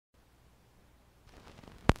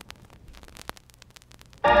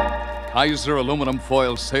Kaiser aluminum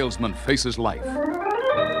foil salesman faces life.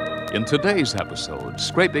 In today's episode,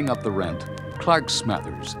 scraping up the rent, Clark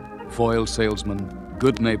Smathers, foil salesman,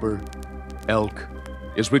 good neighbor, elk,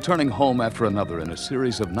 is returning home after another in a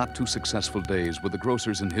series of not-too-successful days with the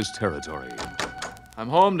grocers in his territory. I'm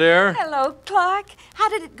home, dear. Hello, Clark. How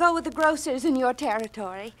did it go with the grocers in your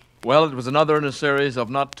territory? Well, it was another in a series of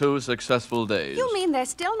not-too-successful days. You mean they're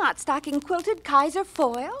still not stocking quilted Kaiser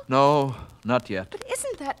foil? No, not yet. But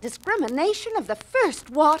isn't that discrimination of the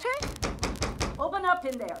first water? Open up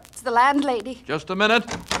in there. It's the landlady. Just a minute.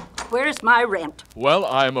 Where's my rent? Well,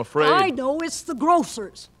 I'm afraid... I know it's the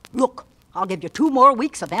grocers. Look, I'll give you 2 more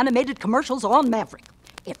weeks of animated commercials on Maverick.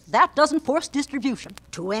 If that doesn't force distribution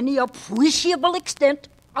to any appreciable extent,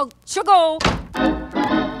 out you go.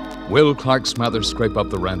 Will Clark Smathers scrape up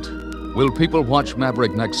the rent? Will people watch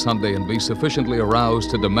Maverick next Sunday and be sufficiently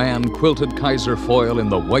aroused to demand quilted Kaiser foil in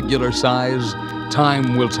the regular size?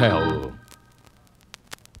 Time will tell.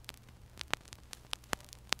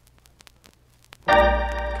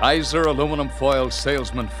 Kaiser aluminum foil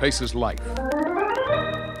salesman faces life.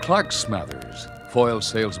 Clark Smathers, foil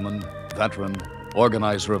salesman, veteran,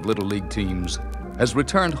 organizer of Little League teams, has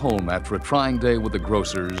returned home after a trying day with the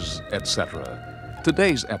grocers, etc.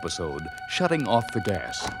 Today's episode, shutting off the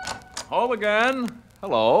gas. Home again.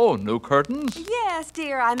 Hello, new curtains? Yes,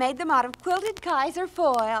 dear. I made them out of quilted Kaiser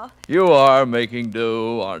foil. You are making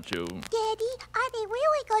do, aren't you? Daddy, are they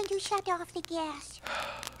really going to shut off the gas?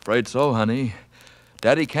 Afraid so, honey.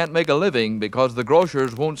 Daddy can't make a living because the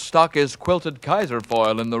grocers won't stock his quilted Kaiser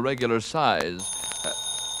foil in the regular size.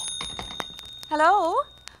 Hello?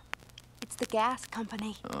 It's the gas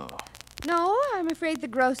company. Oh. No, I'm afraid the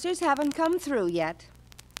grocers haven't come through yet.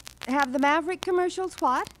 Have the Maverick commercials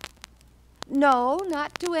what? No,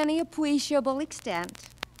 not to any appreciable extent.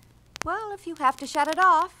 Well, if you have to shut it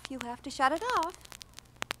off, you have to shut it off.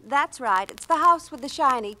 That's right, it's the house with the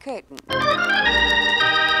shiny curtain.